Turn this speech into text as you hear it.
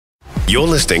You're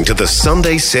listening to the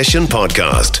Sunday Session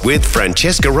podcast with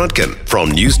Francesca Rudkin from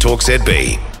News Talk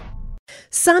ZB.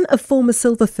 Son of former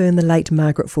Silver Fern, the late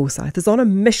Margaret Forsyth, is on a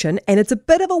mission, and it's a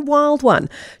bit of a wild one.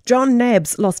 Jon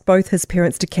Nabbs lost both his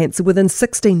parents to cancer within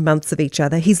 16 months of each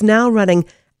other. He's now running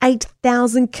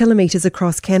 8,000 kilometres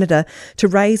across Canada to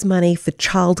raise money for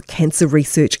child cancer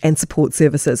research and support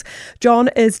services. Jon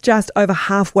is just over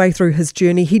halfway through his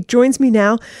journey. He joins me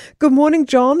now. Good morning,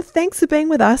 Jon. Thanks for being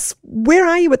with us. Where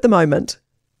are you at the moment?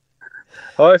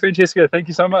 Hi, Francesca. Thank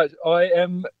you so much. I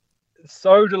am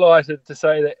so delighted to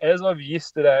say that as of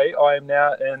yesterday, I am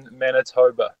now in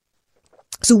Manitoba.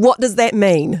 So what does that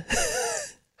mean?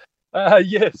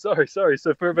 Sorry.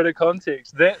 So for a bit of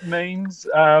context, that means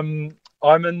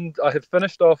I have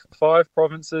finished off 5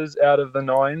 provinces out of the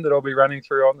 9 that I'll be running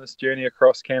through on this journey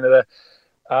across Canada.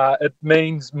 It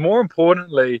means, more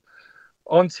importantly,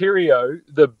 Ontario,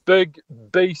 the big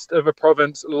beast of a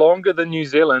province, longer than New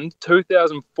Zealand,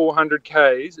 2,400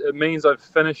 Ks. It means I've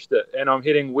finished it and I'm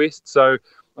heading west. So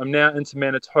I'm now into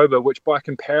Manitoba, which by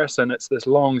comparison, it's this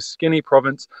long, skinny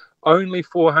province, only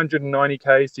 490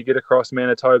 Ks to get across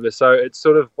Manitoba. So it's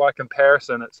sort of, by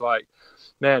comparison, it's like,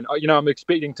 man, I'm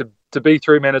expecting to be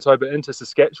through Manitoba into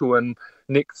Saskatchewan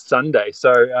next Sunday.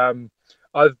 So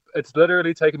it's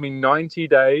literally taken me 90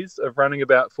 days of running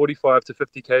about 45 to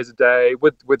 50 Ks a day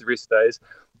with rest days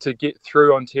to get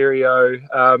through Ontario.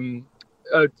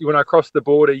 When I crossed the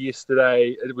border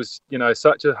yesterday, it was,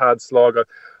 such a hard slog.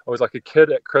 I was like a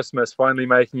kid at Christmas, finally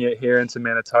making it here into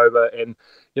Manitoba. And,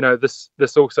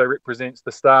 this also represents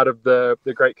the start of the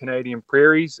Great Canadian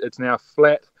Prairies. It's now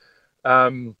flat.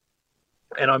 And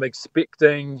I'm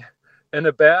expecting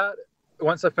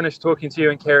once I finish talking to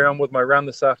you and carry on with my run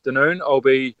this afternoon,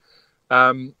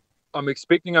 I'm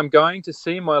expecting I'm going to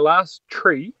see my last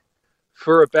tree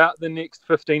for about the next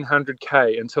 1,500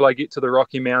 K until I get to the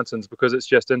Rocky Mountains, because it's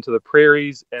just into the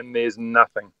prairies and there's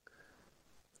nothing.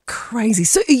 Crazy.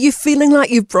 So are you feeling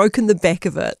like you've broken the back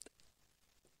of it?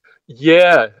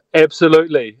 Yeah,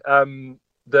 absolutely.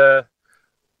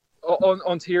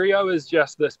 Ontario is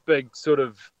just this big sort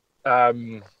of, I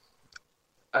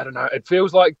don't know, it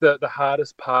feels like the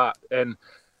hardest part, and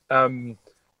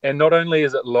not only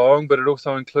is it long, but it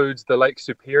also includes the Lake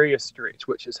Superior stretch,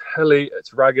 which is hilly,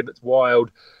 it's rugged, it's wild.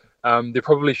 There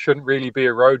probably shouldn't really be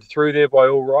a road through there by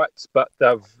all rights, but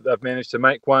they've managed to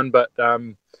make one. But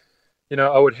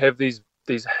I would have these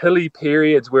hilly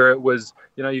periods where it was,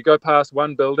 you go past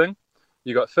one building,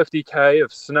 you got 50 K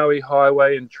of snowy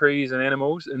highway and trees and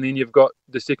animals, and then you've got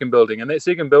the second building, and that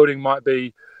second building might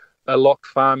be a locked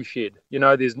farm shed.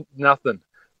 There's nothing,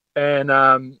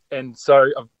 and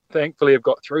so thankfully I've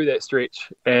got through that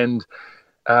stretch, and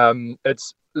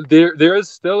it's there is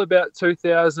still about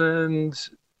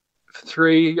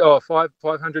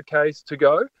 500 Ks to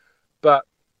go, but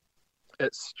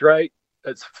it's straight,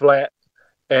 it's flat,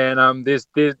 and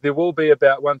there will be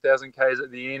about 1,000 Ks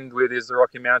at the end where there's the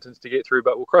Rocky Mountains to get through,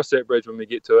 but we'll cross that bridge when we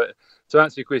get to it. To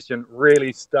answer your question,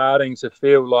 really starting to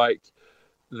feel like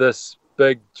this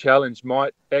big challenge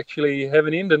might actually have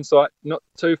an end in sight not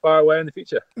too far away in the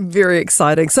future. Very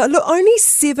exciting. So look, only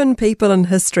 7 people in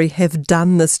history have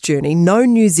done this journey, no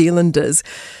New Zealanders.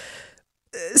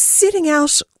 Setting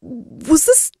out, was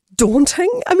this daunting?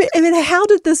 I mean, how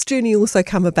did this journey also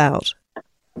come about?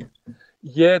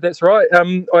 Yeah, that's right.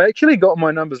 I actually got my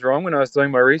numbers wrong when I was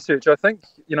doing my research. I think,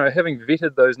 having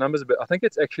vetted those numbers a bit, I think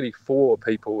it's actually 4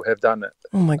 people have done it.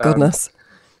 Oh my goodness.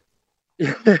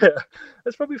 Yeah,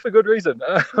 that's probably for good reason.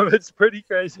 It's pretty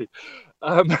crazy.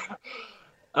 So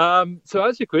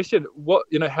as your question,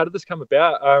 how did this come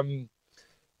about? I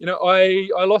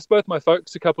lost both my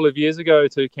folks a couple of years ago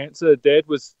to cancer. Dad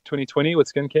was 2020 with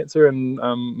skin cancer, and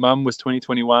Mum was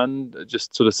 2021,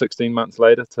 just sort of 16 months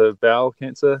later, to bowel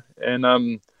cancer. And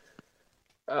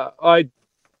I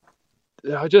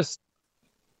just,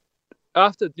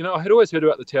 after, I had always heard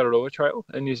about the Te Araroa Trail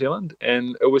in New Zealand,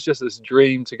 and it was just this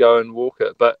dream to go and walk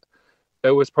it, but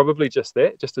it was probably just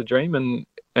a dream. And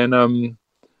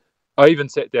I even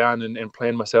sat down and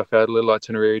planned myself out a little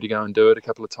itinerary to go and do it a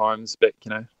couple of times back,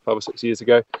 5 or 6 years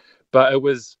ago. But it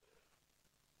was,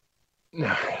 when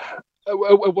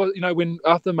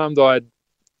after Mum died,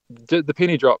 the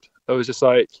penny dropped. It was just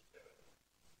like,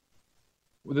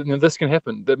 this can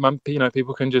happen. That Mum,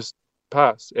 people can just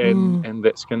pass, and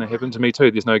that's going to happen to me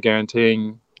too. There's no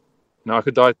guaranteeing. I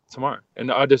could die tomorrow, and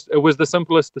it was the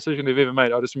simplest decision I've ever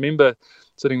made. I just remember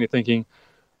sitting there thinking,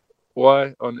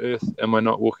 why on earth am I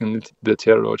not walking the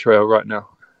Te Araroa Trail right now?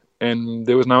 And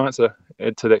there was no answer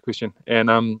to that question.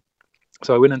 And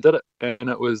so I went and did it, and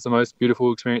it was the most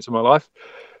beautiful experience of my life.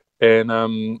 And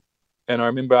I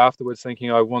remember afterwards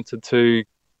thinking I wanted to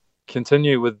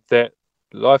continue with that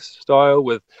lifestyle,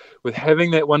 with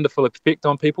having that wonderful effect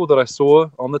on people that I saw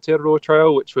on the Te Aroa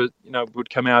Trail, which was, would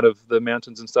come out of the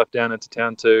mountains and stuff down into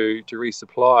town to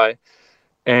resupply,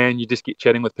 and you just get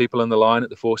chatting with people in the line at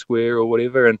the Foursquare or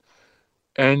whatever,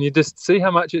 and you just see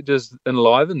how much it just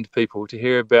enlivened people to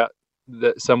hear about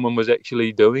that someone was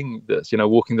actually doing this,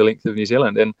 walking the length of New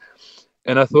Zealand.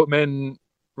 And I thought, man,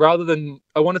 rather than,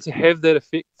 I wanted to have that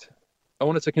effect, I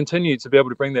wanted to continue to be able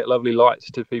to bring that lovely light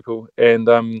to people. And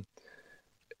I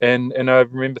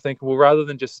remember thinking, well, rather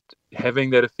than just having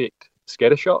that effect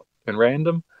scattershot and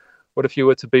random, what if you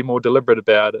were to be more deliberate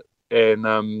about it?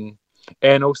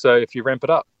 And also, if you ramp it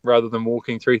up, rather than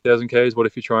walking 3,000 Ks, what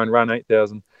if you try and run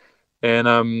 8,000?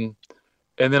 And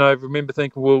then I remember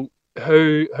thinking, well,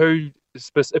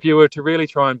 if you were to really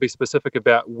try and be specific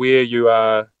about where you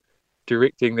are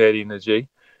directing that energy,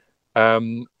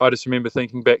 I just remember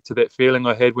thinking back to that feeling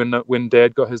I had when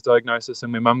Dad got his diagnosis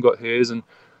and when Mum got hers, and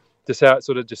just how it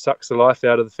sort of just sucks the life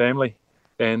out of the family,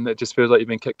 and it just feels like you've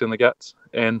been kicked in the guts.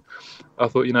 And I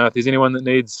thought, if there's anyone that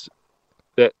needs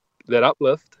that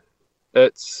uplift,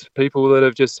 it's people that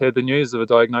have just had the news of a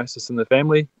diagnosis in the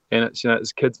family, and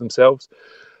it's kids themselves.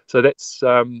 So that's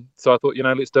so I thought,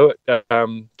 let's do it.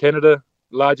 Canada,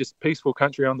 largest peaceful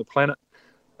country on the planet.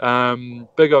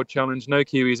 Big old challenge. No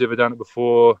Kiwi's ever done it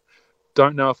before.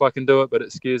 Don't know if I can do it, but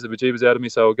it scares the bejeebers out of me.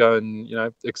 So I'll go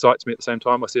and excites me at the same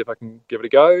time. I'll see if I can give it a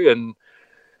go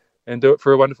and do it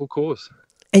for a wonderful cause.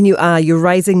 And you're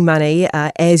raising money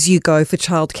as you go for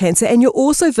child cancer, and you're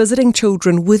also visiting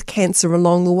children with cancer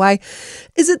along the way.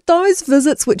 Is it those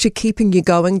visits which are keeping you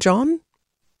going, Jon?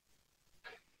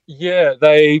 Yeah,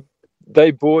 they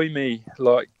buoy me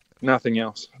like nothing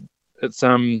else. It's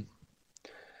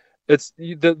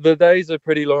the days are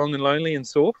pretty long and lonely and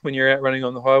sore when you're out running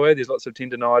on the highway. There's lots of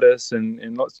tendinitis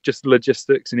and lots of just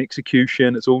logistics and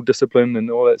execution. It's all discipline and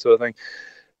all that sort of thing.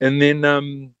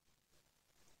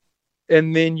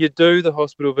 And then you do the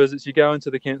hospital visits, you go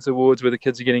into the cancer wards where the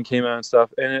kids are getting chemo and stuff,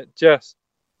 and it just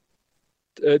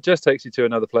takes you to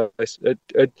another place. It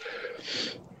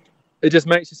just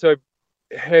makes you so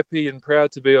happy and proud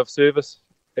to be of service,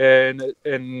 and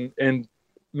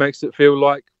makes it feel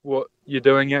like what you're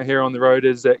doing out here on the road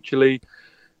is actually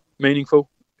meaningful.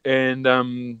 And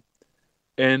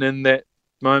in that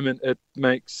moment, it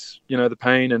makes the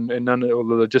pain and none of all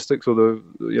the logistics or the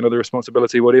the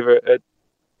responsibility, whatever.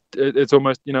 It's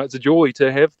almost it's a joy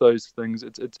to have those things.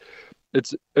 It's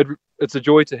a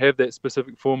joy to have that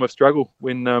specific form of struggle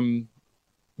when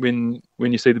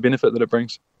you see the benefit that it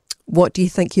brings. What do you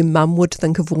think your mum would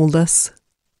think of all this?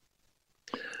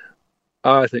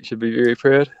 I think she'd be very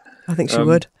proud. I think she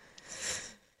would.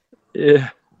 Yeah.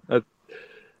 No,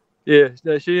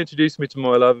 she introduced me to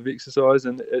my love of exercise,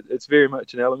 and it's very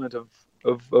much an element of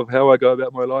how I go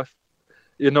about my life.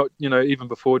 Even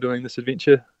before doing this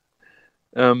adventure.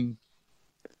 And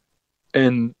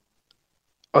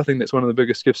I think that's one of the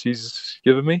biggest gifts she's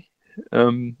given me.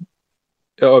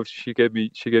 She gave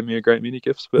me a great many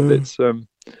gifts, but I'm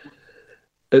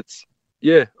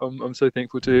so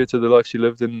thankful to her, to the life she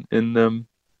lived, and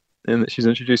that she's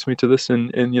introduced me to this,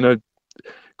 and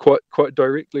quite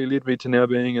directly led me to now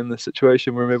being in the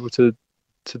situation where I'm able to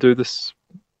do this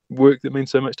work that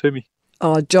means so much to me.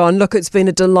 Oh, Jon, look, it's been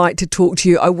a delight to talk to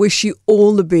you. I wish you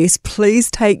all the best. Please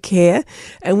take care.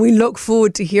 And we look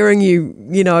forward to hearing you,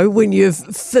 when you've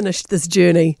finished this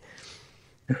journey.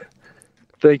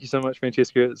 Thank you so much,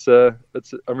 Francesca.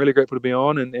 I'm really grateful to be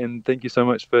on, and thank you so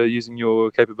much for using your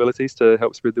capabilities to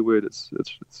help spread the word. It's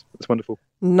wonderful.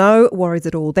 No worries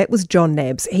at all. That was Jon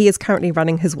Nabbs. He is currently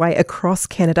running his way across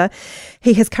Canada.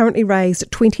 He has currently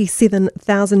raised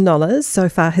 $27,000 so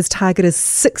far. His target is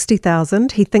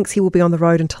 $60,000. He thinks he will be on the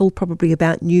road until probably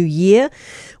about New Year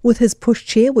with his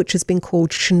pushchair, which has been called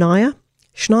Shania.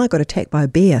 Shania got attacked by a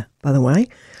bear, by the way.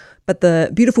 But the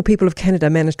beautiful people of Canada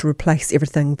managed to replace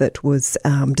everything that was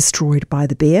destroyed by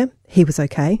the bear. He was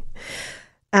okay.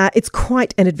 It's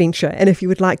quite an adventure. And if you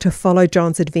would like to follow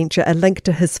Jon's adventure, a link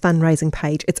to his fundraising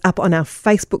page, it's up on our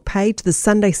Facebook page, The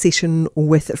Sunday Session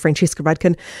with Francesca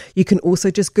Rudkin. You can also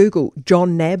just Google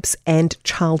Jon Nabbs and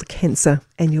child cancer,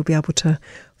 and you'll be able to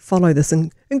follow this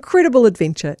incredible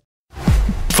adventure.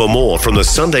 For more from the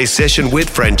Sunday Session with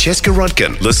Francesca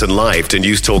Rudkin, listen live to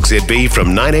News Talk ZB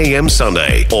from 9 a.m.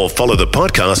 Sunday, or follow the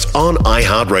podcast on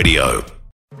iHeartRadio.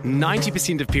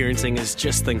 90% of parenting is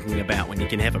just thinking about when you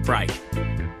can have a break.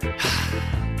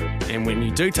 And when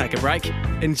you do take a break,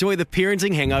 enjoy the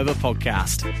Parenting Hangover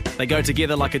podcast. They go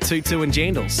together like a tutu and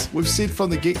jandals. We've said from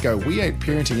the get-go, we ain't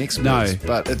parenting experts,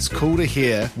 but it's cool to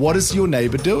hear, what is your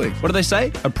neighbour doing? What do they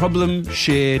say? A problem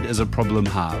shared is a problem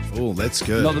halved. Oh, that's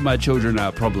good. Not that my children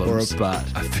are problems, but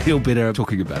I feel better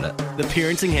talking about it. The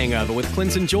Parenting Hangover with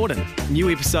Clinton Jordan. New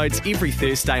episodes every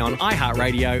Thursday on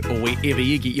iHeartRadio or wherever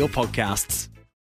you get your podcasts.